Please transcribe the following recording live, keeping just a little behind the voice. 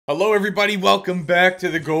Hello everybody, welcome back to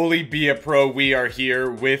the Goalie Be a Pro. We are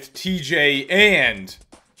here with TJ and,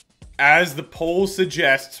 as the poll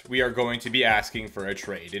suggests, we are going to be asking for a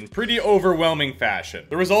trade in pretty overwhelming fashion.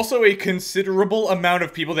 There was also a considerable amount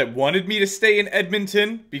of people that wanted me to stay in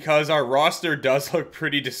Edmonton because our roster does look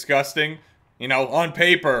pretty disgusting. You know, on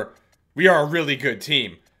paper, we are a really good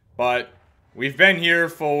team, but we've been here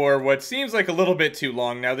for what seems like a little bit too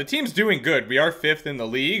long now. The team's doing good. We are 5th in the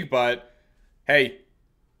league, but hey,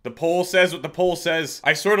 the poll says what the poll says.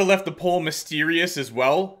 I sort of left the poll mysterious as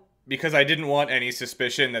well, because I didn't want any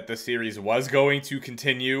suspicion that the series was going to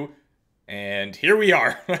continue. And here we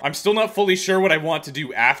are. I'm still not fully sure what I want to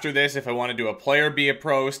do after this. If I want to do a player be a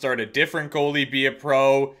pro, start a different goalie be a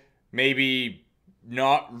pro, maybe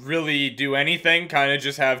not really do anything, kind of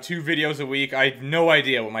just have 2 videos a week. I have no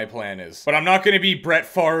idea what my plan is. But I'm not going to be Brett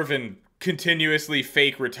Favre and continuously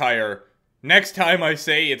fake retire. Next time I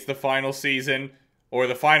say it's the final season, or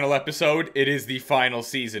the final episode, it is the final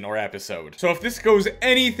season or episode. So if this goes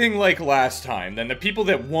anything like last time, then the people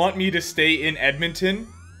that want me to stay in Edmonton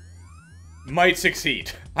might succeed.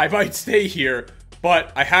 I might stay here,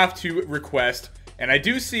 but I have to request, and I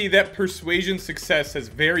do see that persuasion success is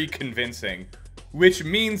very convincing, which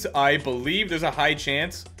means I believe there's a high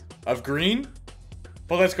chance of green.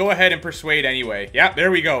 But let's go ahead and persuade anyway. Yeah, there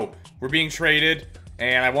we go. We're being traded,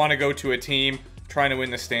 and I want to go to a team trying to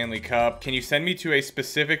win the Stanley Cup. Can you send me to a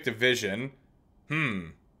specific division?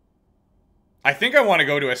 I think I want to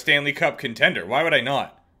go to a Stanley Cup contender. Why would I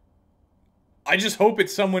not? I just hope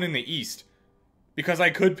it's someone in the East. Because I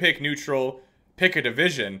could pick neutral, pick a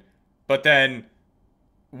division, but then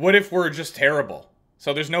what if we're just terrible?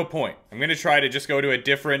 So there's no point. I'm going to try to just go to a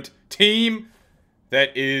different team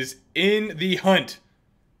that is in the hunt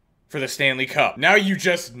for the Stanley Cup. Now you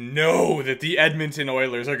just know that the Edmonton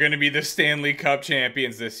Oilers are going to be the Stanley Cup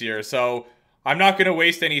champions this year. So I'm not going to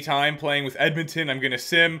waste any time playing with Edmonton. I'm going to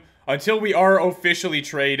sim until we are officially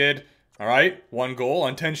traded. All right, 1 goal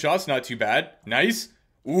on 10 shots. Not too bad. Nice.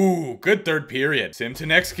 Ooh, good third period. Sim to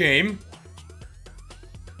next game.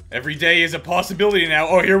 Every day is a possibility now.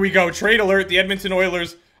 Oh, here we go. Trade alert. The Edmonton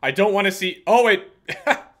Oilers. I don't want to see. Oh, wait.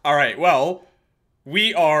 All right, well,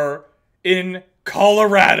 we are in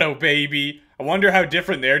Colorado, baby. I wonder how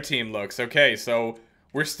different their team looks. Okay, so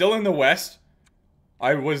we're still in the West.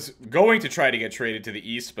 I was going to try to get traded to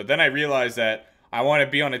the East, but then I realized that I want to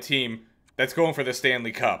be on a team that's going for the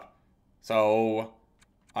Stanley Cup. So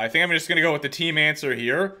I think I'm just going to go with the team answer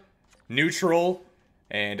here. Neutral.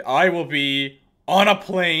 And I will be on a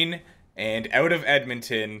plane and out of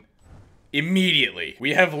Edmonton immediately.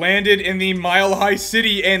 We have landed in the Mile High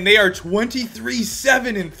City, and they are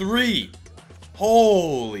 23-7-3.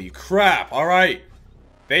 Holy crap. All right.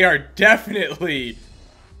 They are definitely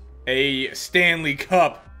a Stanley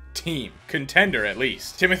Cup team. Contender, at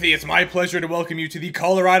least. Timothy, it's my pleasure to welcome you to the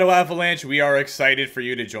Colorado Avalanche. We are excited for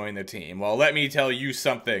you to join the team. Well, let me tell you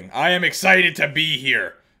something. I am excited to be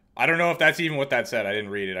here. I don't know if that's even what that said. I didn't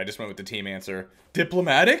read it. I just went with the team answer.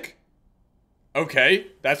 Diplomatic? Okay.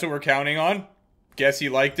 That's what we're counting on. Guess he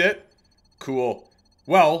liked it. Cool.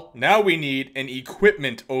 Well, now we need an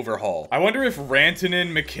equipment overhaul. I wonder if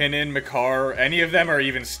Rantanen, McKinnon, McCarr, any of them are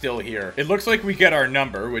even still here. It looks like we get our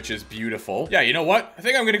number, which is beautiful. Yeah, you know what? I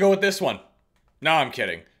think I'm gonna go with this one. No, I'm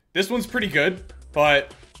kidding. This one's pretty good,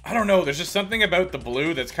 but I don't know. There's just something about the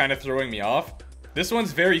blue that's kind of throwing me off. This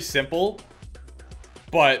one's very simple,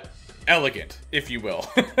 but elegant, if you will.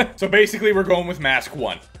 So basically, we're going with mask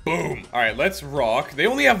 1. Boom. All right, let's rock. They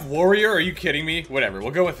only have warrior. Are you kidding me? Whatever. We'll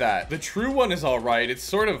go with that. The true one is all right. It's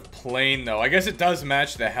sort of plain, though. I guess it does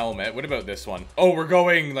match the helmet. What about this one? Oh, we're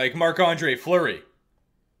going like Marc-Andre Fleury.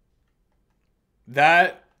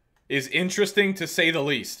 That is interesting to say the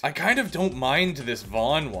least. I kind of don't mind this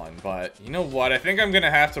Vaughn one, but you know what? I think I'm going to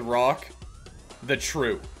have to rock the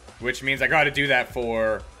true, which means I got to do that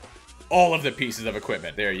for all of the pieces of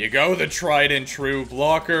equipment. There you go. The tried and true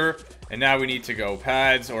blocker. And now we need to go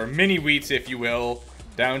pads, or mini wheats, if you will,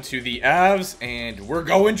 down to the Avs, and we're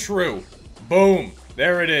going true. Boom.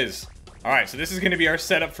 There it is. All right, so this is going to be our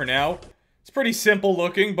setup for now. It's pretty simple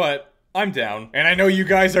looking, but I'm down. And I know you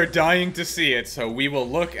guys are dying to see it, so we will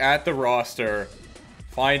look at the roster,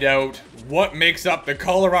 find out what makes up the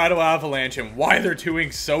Colorado Avalanche and why they're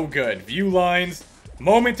doing so good. View lines,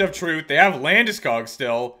 moment of truth. They have Landeskog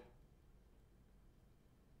still.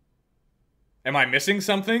 Am I missing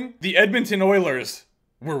something? The Edmonton Oilers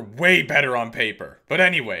were way better on paper. But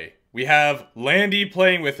anyway, we have Landy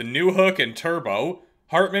playing with Newhook and Turbo,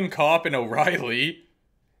 Hartman, Kopp, and O'Reilly,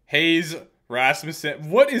 Hayes,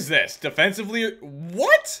 Rasmussen. What is this? Defensively?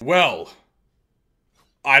 What? Well,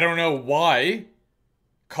 I don't know why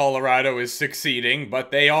Colorado is succeeding, but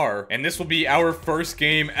they are. And this will be our first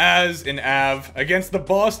game as an Av against the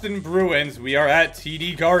Boston Bruins. We are at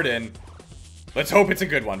TD Garden. Let's hope it's a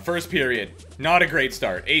good one. First period. Not a great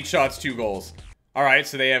start. 8 shots, 2 goals. Alright,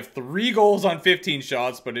 so they have 3 goals on 15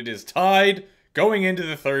 shots, but it is tied going into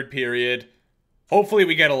the third period. Hopefully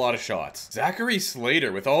we get a lot of shots. Zachary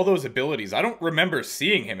Slater, with all those abilities, I don't remember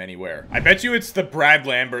seeing him anywhere. I bet you it's the Brad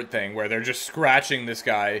Lambert thing, where they're just scratching this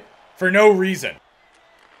guy for no reason.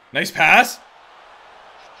 Nice pass.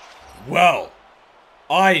 Well,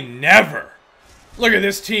 I never. Look at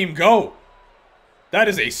this team go. That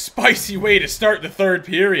is a spicy way to start the third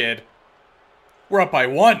period. We're up by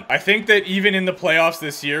 1. I think that even in the playoffs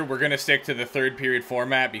this year, we're going to stick to the third period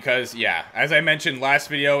format because, yeah, as I mentioned last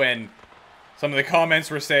video and some of the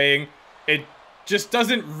comments were saying, it just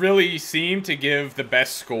doesn't really seem to give the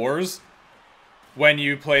best scores when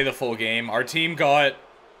you play the full game. Our team got,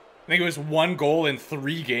 I think it was 1 goal in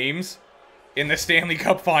 3 games in the Stanley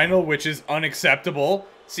Cup final, which is unacceptable.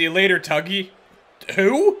 See you later, Tuggy.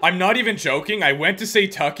 Who? I'm not even joking. I went to say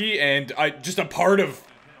Tucky and just a part of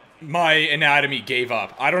my anatomy gave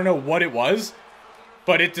up. I don't know what it was,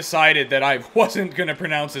 but it decided that I wasn't going to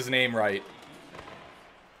pronounce his name right.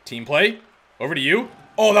 Team play? Over to you.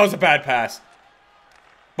 Oh, that was a bad pass.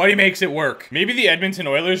 But he makes it work. Maybe the Edmonton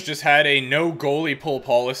Oilers just had a no goalie pull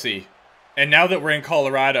policy. And now that we're in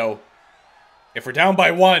Colorado, if we're down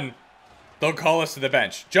by 1, they'll call us to the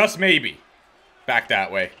bench. Just maybe. Back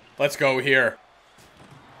that way. Let's go here.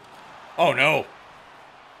 Oh no.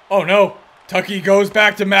 Oh no. Tucky goes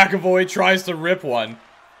back to McAvoy, tries to rip one,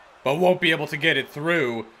 but won't be able to get it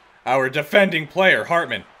through. Our defending player,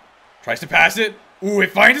 Hartman, tries to pass it. Ooh,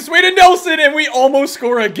 it finds its way to Nelson, and we almost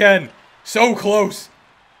score again. So close.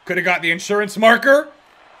 Could have got the insurance marker.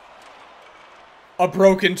 A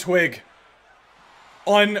broken twig.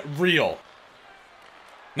 Unreal.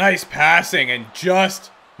 Nice passing, and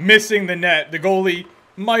just missing the net. The goalie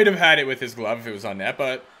might have had it with his glove if it was on net,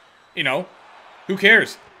 but, you know, who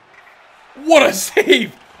cares? What a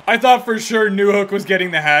save! I thought for sure Newhook was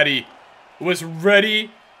getting the Hattie. Was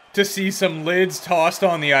ready to see some lids tossed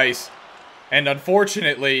on the ice. And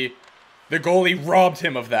unfortunately, the goalie robbed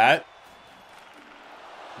him of that.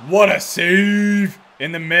 What a save!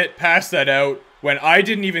 In the mitt, passed that out when I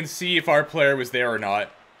didn't even see if our player was there or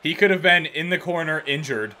not. He could have been in the corner,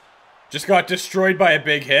 injured. Just got destroyed by a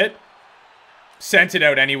big hit. Sent it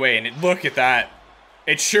out anyway, and look at that.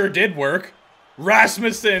 It sure did work.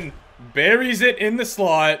 Rasmussen buries it in the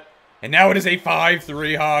slot. And now it is a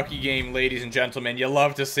 5-3 hockey game, ladies and gentlemen. You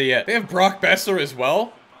love to see it. They have Brock Besser as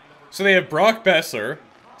well. So they have Brock Besser,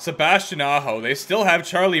 Sebastian Aho. They still have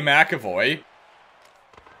Charlie McAvoy.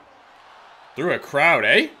 Through a crowd,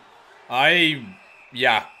 eh?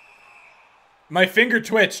 Yeah. My finger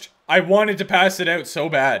twitched. I wanted to pass it out so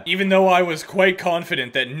bad. Even though I was quite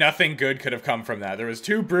confident that nothing good could have come from that. There was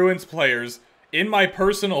 2 Bruins players in my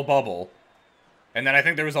personal bubble. And then I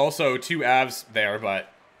think there was also 2 Avs there,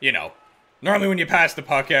 but, you know. Normally when you pass the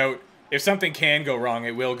puck out, if something can go wrong,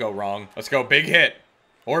 it will go wrong. Let's go, big hit.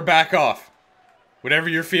 Or back off. Whatever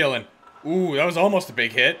you're feeling. Ooh, that was almost a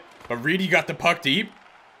big hit. But Reedy got the puck deep.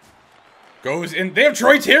 Goes in. They have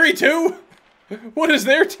Troy Terry too? What does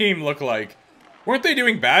their team look like? Weren't they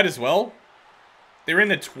doing bad as well? They were in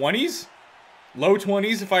the 20s? Low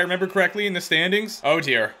 20s, if I remember correctly, in the standings. Oh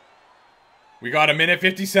dear. We got a minute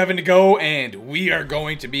 57 to go, and we are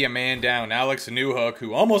going to be a man down. Alex Newhook,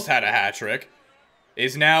 who almost had a hat trick,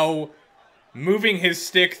 is now moving his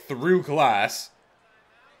stick through glass.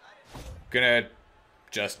 Gonna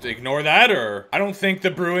just ignore that, or... I don't think the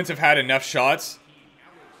Bruins have had enough shots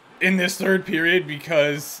in this third period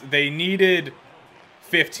because they needed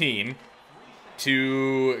 15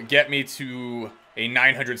 to get me to a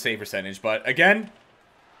 900 save percentage. But again,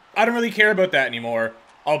 I don't really care about that anymore.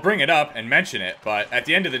 I'll bring it up and mention it, but at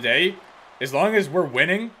the end of the day, as long as we're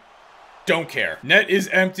winning, don't care. Net is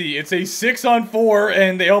empty. It's a 6-on-4,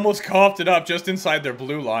 and they almost coughed it up just inside their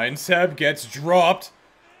blue line. Seb gets dropped.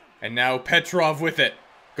 And now Petrov with it.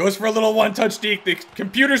 Goes for a little one-touch deke. The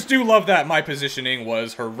computers do love that. My positioning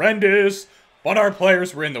was horrendous, but our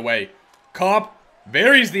players were in the way. Kopp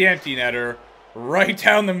buries the empty netter right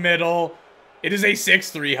down the middle. It is a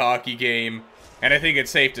 6-3 hockey game, and I think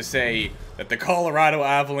it's safe to say that the Colorado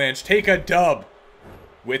Avalanche take a dub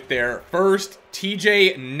with their first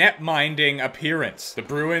TJ net-minding appearance. The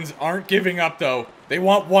Bruins aren't giving up, though. They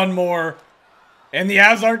want one more, and the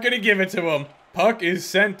Avs aren't going to give it to them. Puck is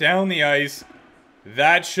sent down the ice.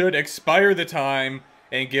 That should expire the time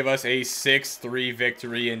and give us a 6-3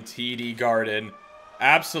 victory in TD Garden.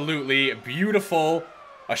 Absolutely beautiful.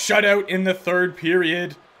 A shutout in the third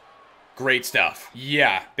period. Great stuff.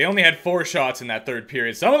 Yeah, they only had 4 shots in that third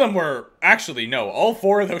period. Some of them were, actually, no, all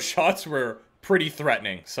 4 of those shots were pretty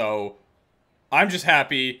threatening. So, I'm just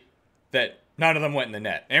happy that none of them went in the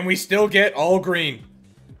net. And we still get all green.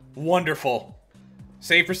 Wonderful.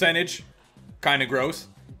 Save percentage, kind of gross.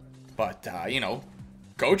 But, you know,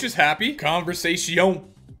 coach is happy. Conversation.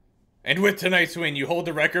 And with tonight's win, you hold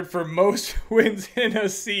the record for most wins in a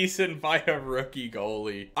season by a rookie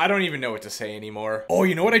goalie. I don't even know what to say anymore. Oh,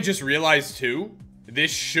 you know what I just realized too? This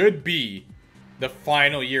should be the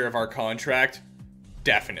final year of our contract.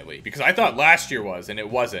 Definitely. Because I thought last year was, and it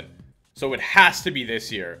wasn't. So it has to be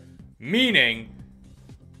this year. Meaning,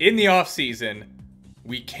 in the offseason,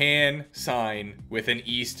 we can sign with an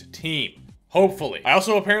East team. Hopefully. I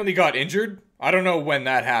also apparently got injured. I don't know when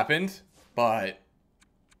that happened, but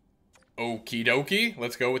okie dokie.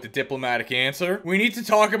 Let's go with the diplomatic answer. We need to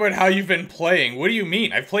talk about how you've been playing. What do you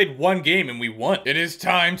mean? I've played 1 game and we won. It is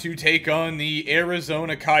time to take on the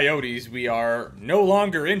Arizona Coyotes. We are no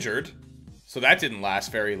longer injured, so that didn't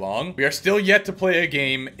last very long. We are still yet to play a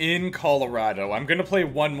game in Colorado. I'm going to play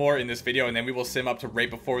 1 more in this video, and then we will sim up to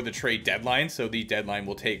right before the trade deadline. So the deadline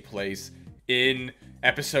will take place in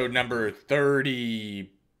episode number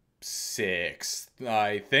 36,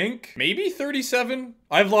 I think. Maybe 37?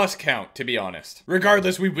 I've lost count, to be honest.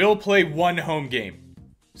 Regardless, we will play 1 home game.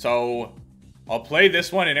 So, I'll play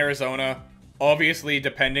this one in Arizona. Obviously,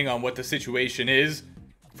 depending on what the situation is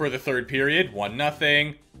for the third period.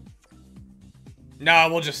 1-0. Nah,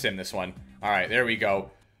 we'll just sim this one. Alright, there we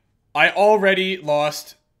go. I already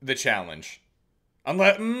lost the challenge.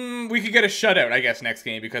 Unless, we could get a shutout, I guess, next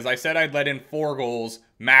game. Because I said I'd let in 4 goals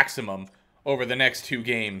maximum over the next 2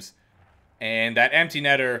 games. And that empty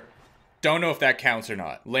netter, don't know if that counts or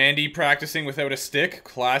not. Landy practicing without a stick,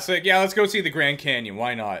 classic. Yeah, let's go see the Grand Canyon,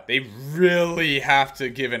 why not? They really have to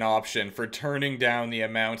give an option for turning down the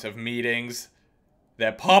amount of meetings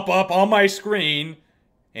that pop up on my screen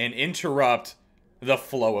and interrupt the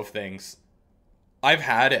flow of things. I've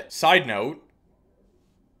had it. Side note,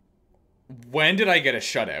 when did I get a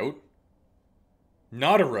shutout?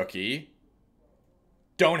 Not a rookie.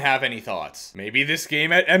 Don't have any thoughts. Maybe this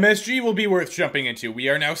game at MSG will be worth jumping into. We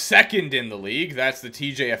are now 2nd in the league. That's the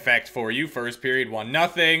TJ effect for you. First period,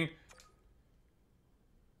 1-0.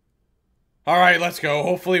 Alright, let's go.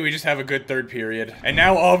 Hopefully we just have a good third period. And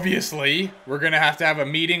now, obviously, we're gonna have to have a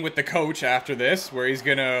meeting with the coach after this, where he's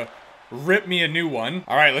gonna rip me a new one.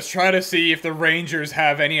 Alright, let's try to see if the Rangers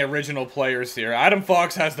have any original players here. Adam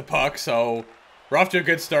Fox has the puck, so we're off to a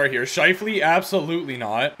good start here. Shifley, absolutely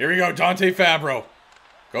not. Here we go, Dante Fabro.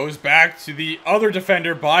 Goes back to the other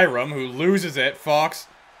defender, Byram, who loses it. Fox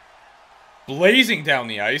blazing down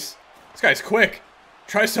the ice. This guy's quick.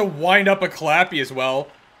 Tries to wind up a Clappy as well.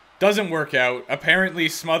 Doesn't work out. Apparently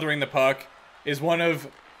smothering the puck is one of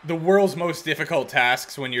the world's most difficult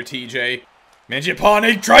tasks when you're TJ.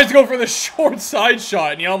 Mangiapane tries to go for the short side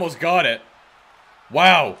shot, and he almost got it.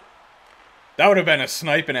 Wow. That would have been a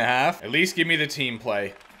snipe and a half. At least give me the team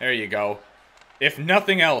play. There you go. If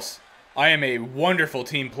nothing else, I am a wonderful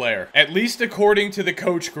team player. At least according to the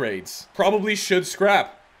coach grades. Probably should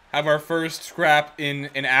scrap. Have our first scrap in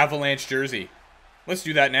an Avalanche jersey. Let's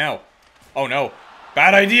do that now. Oh no.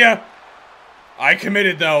 Bad idea. I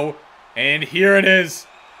committed though. And here it is.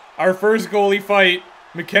 Our first goalie fight.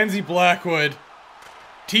 Mackenzie Blackwood.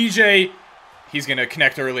 TJ. He's gonna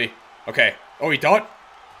connect early. Okay. Oh, he thought?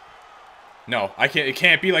 No, I can't. It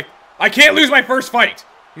can't be like... I can't lose my first fight,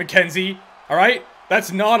 Mackenzie. Alright?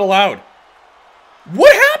 That's not allowed.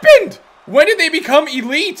 What happened? When did they become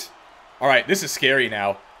elite? Alright, this is scary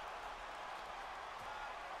now.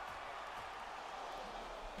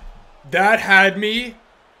 That had me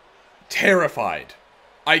terrified.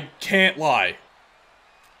 I can't lie.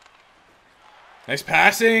 Nice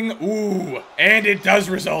passing. Ooh. And it does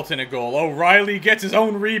result in a goal. O'Reilly gets his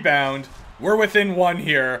own rebound. We're within 1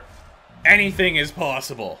 here. Anything is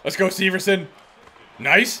possible. Let's go, Severson.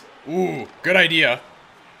 Nice. Ooh, good idea.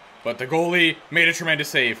 But the goalie made a tremendous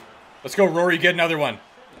save. Let's go, Rory, get another one.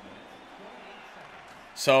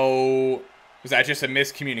 So, was that just a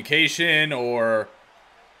miscommunication, or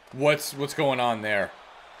what's going on there?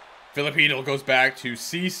 Filipino goes back to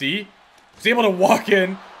CC. He's able to walk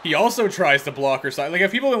in. He also tries the blocker side. Like,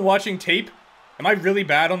 have people been watching tape? Am I really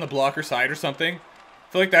bad on the blocker side or something?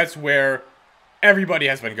 I feel like that's where everybody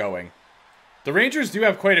has been going. The Rangers do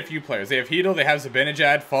have quite a few players. They have Hedel, they have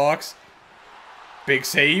Zibanejad, Fox. Big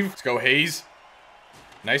save. Let's go, Hayes.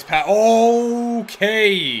 Nice pass.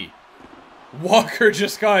 Okay. Walker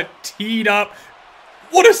just got teed up.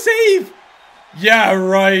 What a save! Yeah,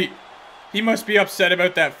 right. He must be upset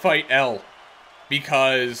about that fight L.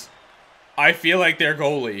 Because I feel like their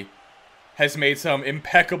goalie has made some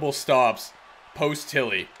impeccable stops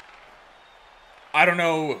post-Tilly. I don't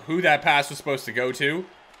know who that pass was supposed to go to.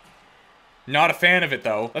 Not a fan of it,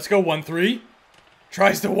 though. Let's go 1-3.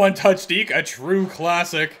 Tries the one-touch deke, a true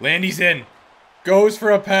classic. Landy's in. Goes for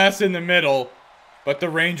a pass in the middle, but the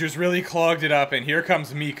Rangers really clogged it up, and here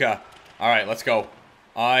comes Mika. All right, let's go.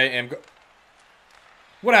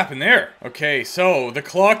 What happened there? Okay, so the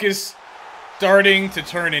clock is starting to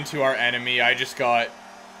turn into our enemy. I just got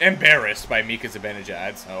embarrassed by Mika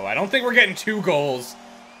Zibanejad, so I don't think we're getting 2 goals.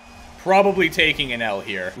 Probably taking an L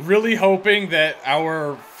here. Really hoping that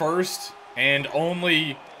our first and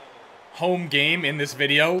only home game in this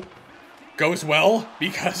video goes well,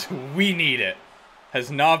 because we need it. Has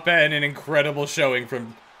not been an incredible showing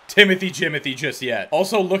from Timothy Jimothy just yet.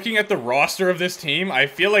 Also, looking at the roster of this team, I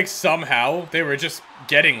feel like somehow they were just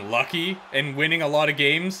getting lucky and winning a lot of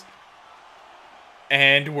games,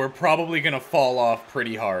 and we're probably gonna fall off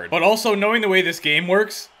pretty hard. But also, knowing the way this game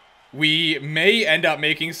works, we may end up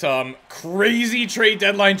making some crazy trade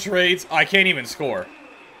deadline trades. I can't even score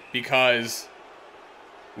because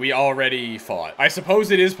we already fought. I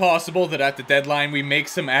suppose it is possible that at the deadline we make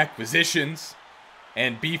some acquisitions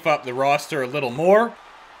and beef up the roster a little more.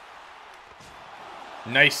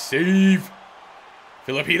 Nice save.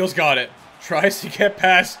 Filipinos got it. Tries to get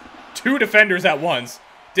past 2 defenders at once.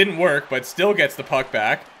 Didn't work, but still gets the puck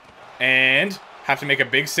back. And have to make a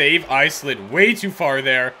big save. I slid way too far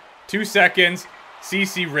there. 2 seconds.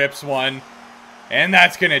 CC rips one. And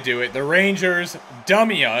that's gonna do it. The Rangers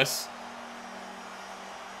dummy us.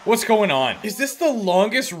 What's going on? Is this the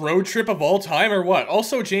longest road trip of all time or what?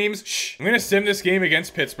 Also, James, shh. I'm gonna sim this game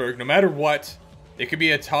against Pittsburgh. No matter what, it could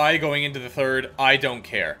be a tie going into the third. I don't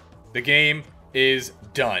care. The game is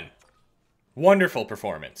done. Wonderful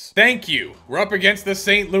performance. Thank you. We're up against the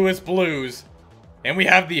St. Louis Blues. And we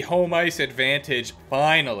have the home ice advantage,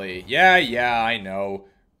 finally. Yeah, I know.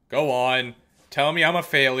 Go on. Tell me I'm a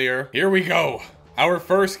failure. Here we go. Our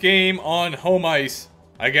first game on home ice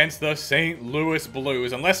against the St. Louis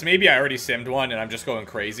Blues. Unless maybe I already simmed one and I'm just going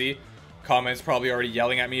crazy. Comments probably already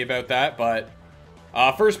yelling at me about that, but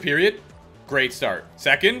first period, great start.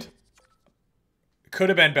 Second, could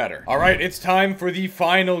have been better. All right, it's time for the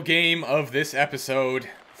final game of this episode.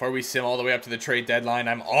 Before we sim all the way up to the trade deadline,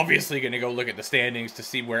 I'm obviously going to go look at the standings to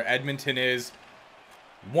see where Edmonton is.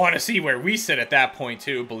 Want to see where we sit at that point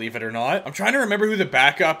too, believe it or not. I'm trying to remember who the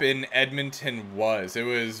backup in Edmonton was. It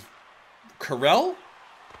was Carell?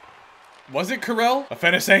 Was it Carell?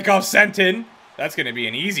 Afanasenkov sent in. That's going to be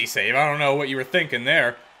an easy save. I don't know what you were thinking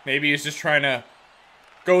there. Maybe he's just trying to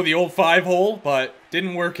go the old 5-hole, but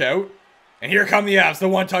didn't work out. And here come the Avs, the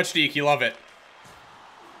one-touch deke. You love it.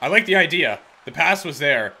 I like the idea. The pass was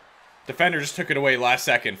there. Defender just took it away last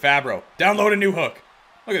second. Fabro, download a new hook.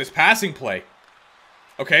 Look at this passing play.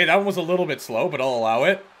 Okay, that one was a little bit slow, but I'll allow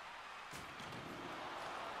it.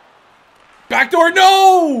 Backdoor,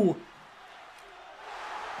 no!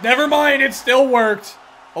 Never mind, it still worked.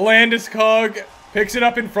 Landeskog picks it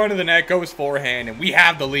up in front of the net, goes forehand, and we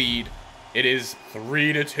have the lead. It is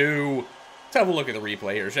 3-2. Let's have a look at the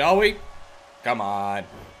replay here, shall we? Come on.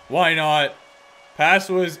 Why not? Pass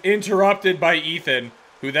was interrupted by Ethan,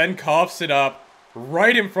 who then coughs it up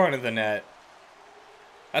right in front of the net.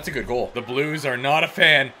 That's a good goal. The Blues are not a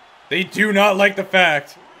fan. They do not like the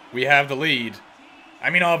fact we have the lead. I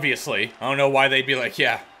mean, obviously. I don't know why they'd be like,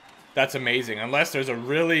 yeah, that's amazing. Unless there's a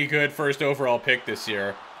really good first overall pick this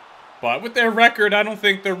year. But with their record, I don't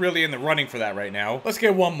think they're really in the running for that right now. Let's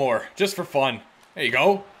get one more, just for fun. There you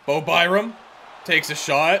go. Bo Byram takes a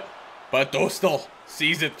shot, but Dostal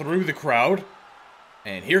sees it through the crowd.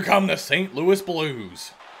 And here come the St. Louis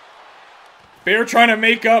Blues. Bear trying to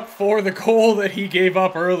make up for the goal that he gave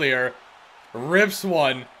up earlier. Rips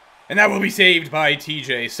one. And that will be saved by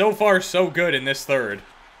TJ. So far, so good in this third.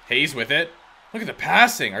 Hayes with it. Look at the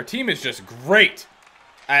passing. Our team is just great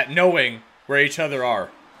at knowing where each other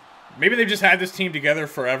are. Maybe they've just had this team together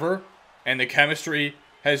forever. And the chemistry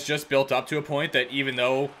has just built up to a point that even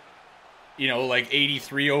though, you know, like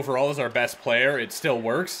 83 overall is our best player, it still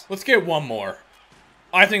works. Let's get one more.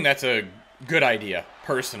 I think that's a good idea,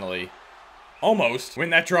 personally. Almost.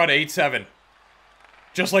 Win that draw to 8-7.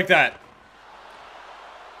 Just like that.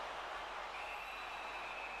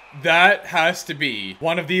 That has to be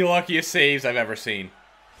one of the luckiest saves I've ever seen.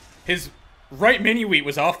 His right mini-wheat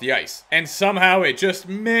was off the ice. And somehow it just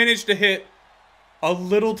managed to hit a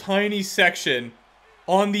little tiny section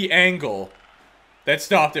on the angle that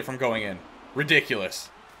stopped it from going in. Ridiculous.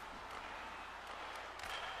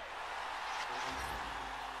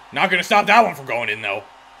 Not gonna stop that one from going in, though.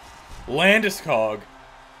 Landeskog.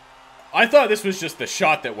 I thought this was just the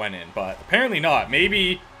shot that went in, but apparently not.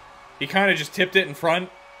 Maybe He kind of just tipped it in front.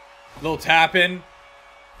 Little tap in.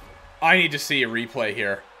 I need to see a replay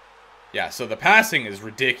here. Yeah, so the passing is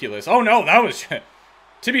ridiculous. Oh no, that was...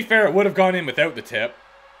 To be fair, it would have gone in without the tip.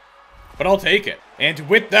 But I'll take it. And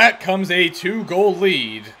with that comes a 2-goal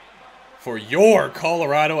lead for your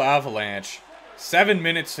Colorado Avalanche. 7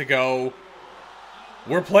 minutes to go.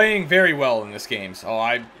 We're playing very well in this game. So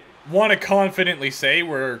I want to confidently say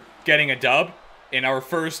we're getting a dub in our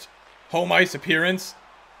first home ice appearance.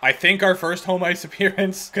 I think our first home ice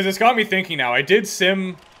appearance. Because it's got me thinking now. I did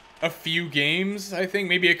sim a few games, I think.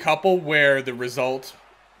 Maybe a couple where the result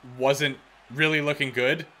wasn't really looking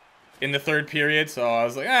good in the third period. So I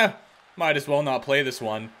was like, might as well not play this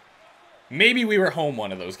one. Maybe we were home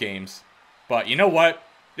one of those games. But you know what?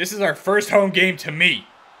 This is our first home game to me.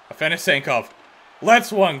 Afanasenkov.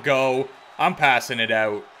 Let's one go. I'm passing it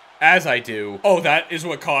out. As I do. Oh, that is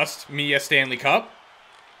what cost me a Stanley Cup?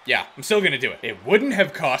 Yeah, I'm still going to do it. It wouldn't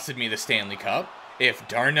have costed me the Stanley Cup if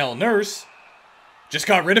Darnell Nurse just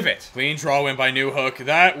got rid of it. Clean draw in by Newhook.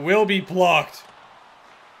 That will be blocked.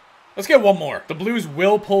 Let's get one more. The Blues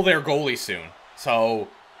will pull their goalie soon. So,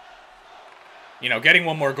 you know, getting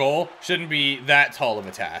one more goal shouldn't be that tall of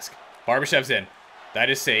a task. Barbashev's in. That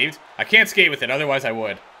is saved. I can't skate with it, otherwise I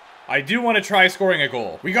would. I do want to try scoring a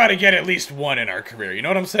goal. We got to get at least one in our career. You know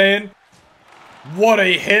what I'm saying? What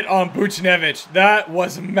a hit on Buchnevich. That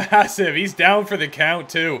was massive. He's down for the count,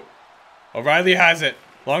 too. O'Reilly has it.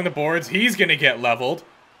 Along the boards. He's going to get leveled.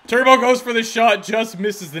 Turbo goes for the shot. Just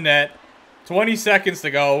misses the net. 20 seconds to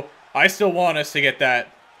go. I still want us to get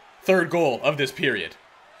that third goal of this period.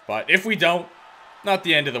 But if we don't, not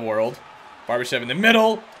the end of the world. Barbashev in the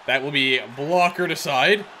middle. That will be blockered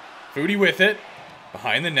aside. Foodie with it.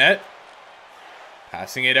 Behind the net.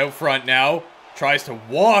 Passing it out front now. Tries to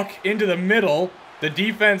walk into the middle. The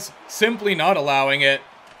defense simply not allowing it.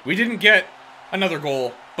 We didn't get another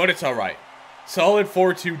goal, but it's alright. Solid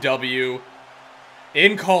 4-2 W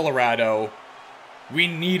in Colorado. We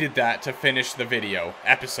needed that to finish the video.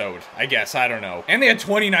 Episode, I guess. I don't know. And they had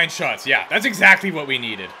 29 shots. Yeah, that's exactly what we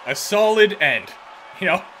needed. A solid end. You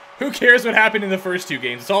know, who cares what happened in the first two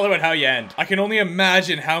games? It's all about how you end. I can only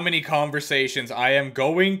imagine how many conversations I am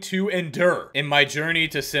going to endure in my journey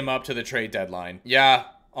to sim up to the trade deadline. Yeah,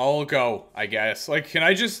 I'll go, I guess. Like, can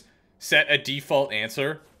I just set a default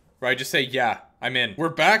answer where I just say, yeah, I'm in. We're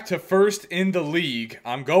back to first in the league.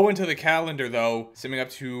 I'm going to the calendar, though, simming up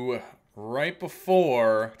to right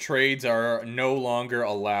before trades are no longer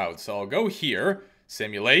allowed. So I'll go here,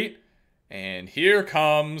 simulate, and here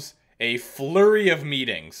comes a flurry of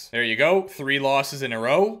meetings. There you go. 3 losses in a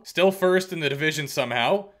row. Still first in the division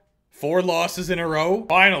somehow. 4 losses in a row.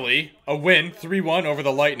 Finally, a win, 3-1 over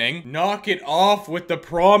the Lightning. Knock it off with the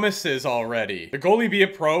promises already. The Goalie Be a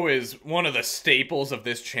Pro is one of the staples of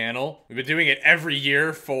this channel. We've been doing it every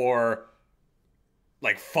year for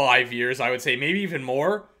like 5 years, I would say, maybe even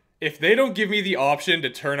more. If they don't give me the option to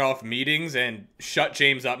turn off meetings and shut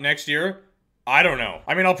James up next year, I don't know.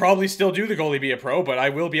 I mean, I'll probably still do the Goalie Be a Pro, but I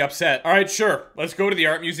will be upset. All right, sure. Let's go to the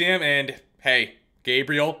art museum and, hey,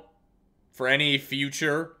 Gabriel, for any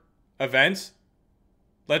future events,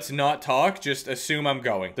 let's not talk. Just assume I'm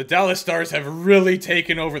going. The Dallas Stars have really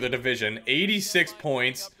taken over the division. 86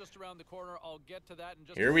 points.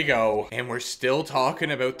 Here we go. And we're still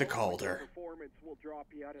talking about the Calder.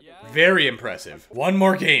 Very impressive. One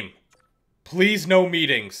more game. Please, no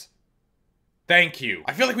meetings. Thank you.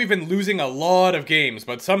 I feel like we've been losing a lot of games,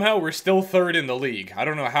 but somehow we're still third in the league. I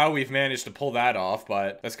don't know how we've managed to pull that off,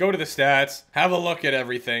 but let's go to the stats, have a look at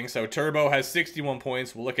everything. So Turbo has 61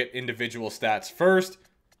 points. We'll look at individual stats first.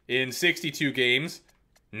 In 62 games.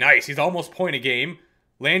 Nice, he's almost point a game.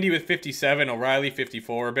 Landy with 57, O'Reilly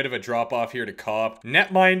 54. A bit of a drop-off here to Cop.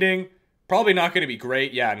 Net minding, probably not going to be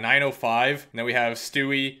great. Yeah, 905. And then we have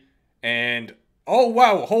Stewie and... oh,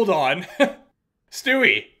 wow, hold on.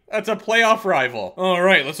 Stewie. That's a playoff rival. All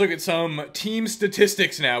right, let's look at some team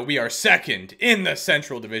statistics now. We are second in the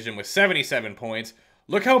Central Division with 77 points.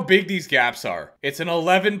 Look how big these gaps are. It's an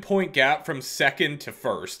 11-point gap from second to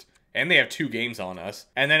first, and they have 2 games on us.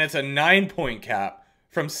 And then it's a 9-point gap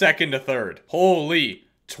from second to third. Holy,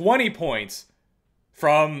 20 points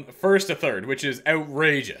from first to third, which is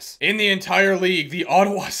outrageous. In the entire league, the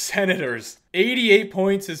Ottawa Senators, 88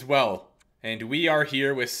 points as well. And we are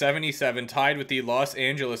here with 77, tied with the Los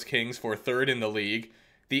Angeles Kings for third in the league.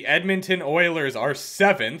 The Edmonton Oilers are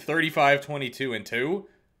 7th, 35, 22, and 2.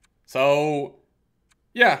 So,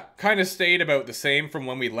 yeah, kind of stayed about the same from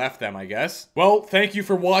when we left them, I guess. Well, thank you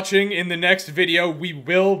for watching. In the next video, we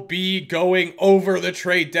will be going over the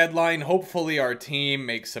trade deadline. Hopefully our team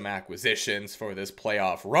makes some acquisitions for this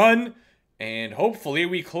playoff run. And hopefully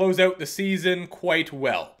we close out the season quite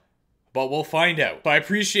well. But we'll find out. So I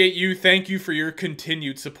appreciate you. Thank you for your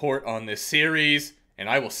continued support on this series, and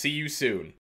I will see you soon.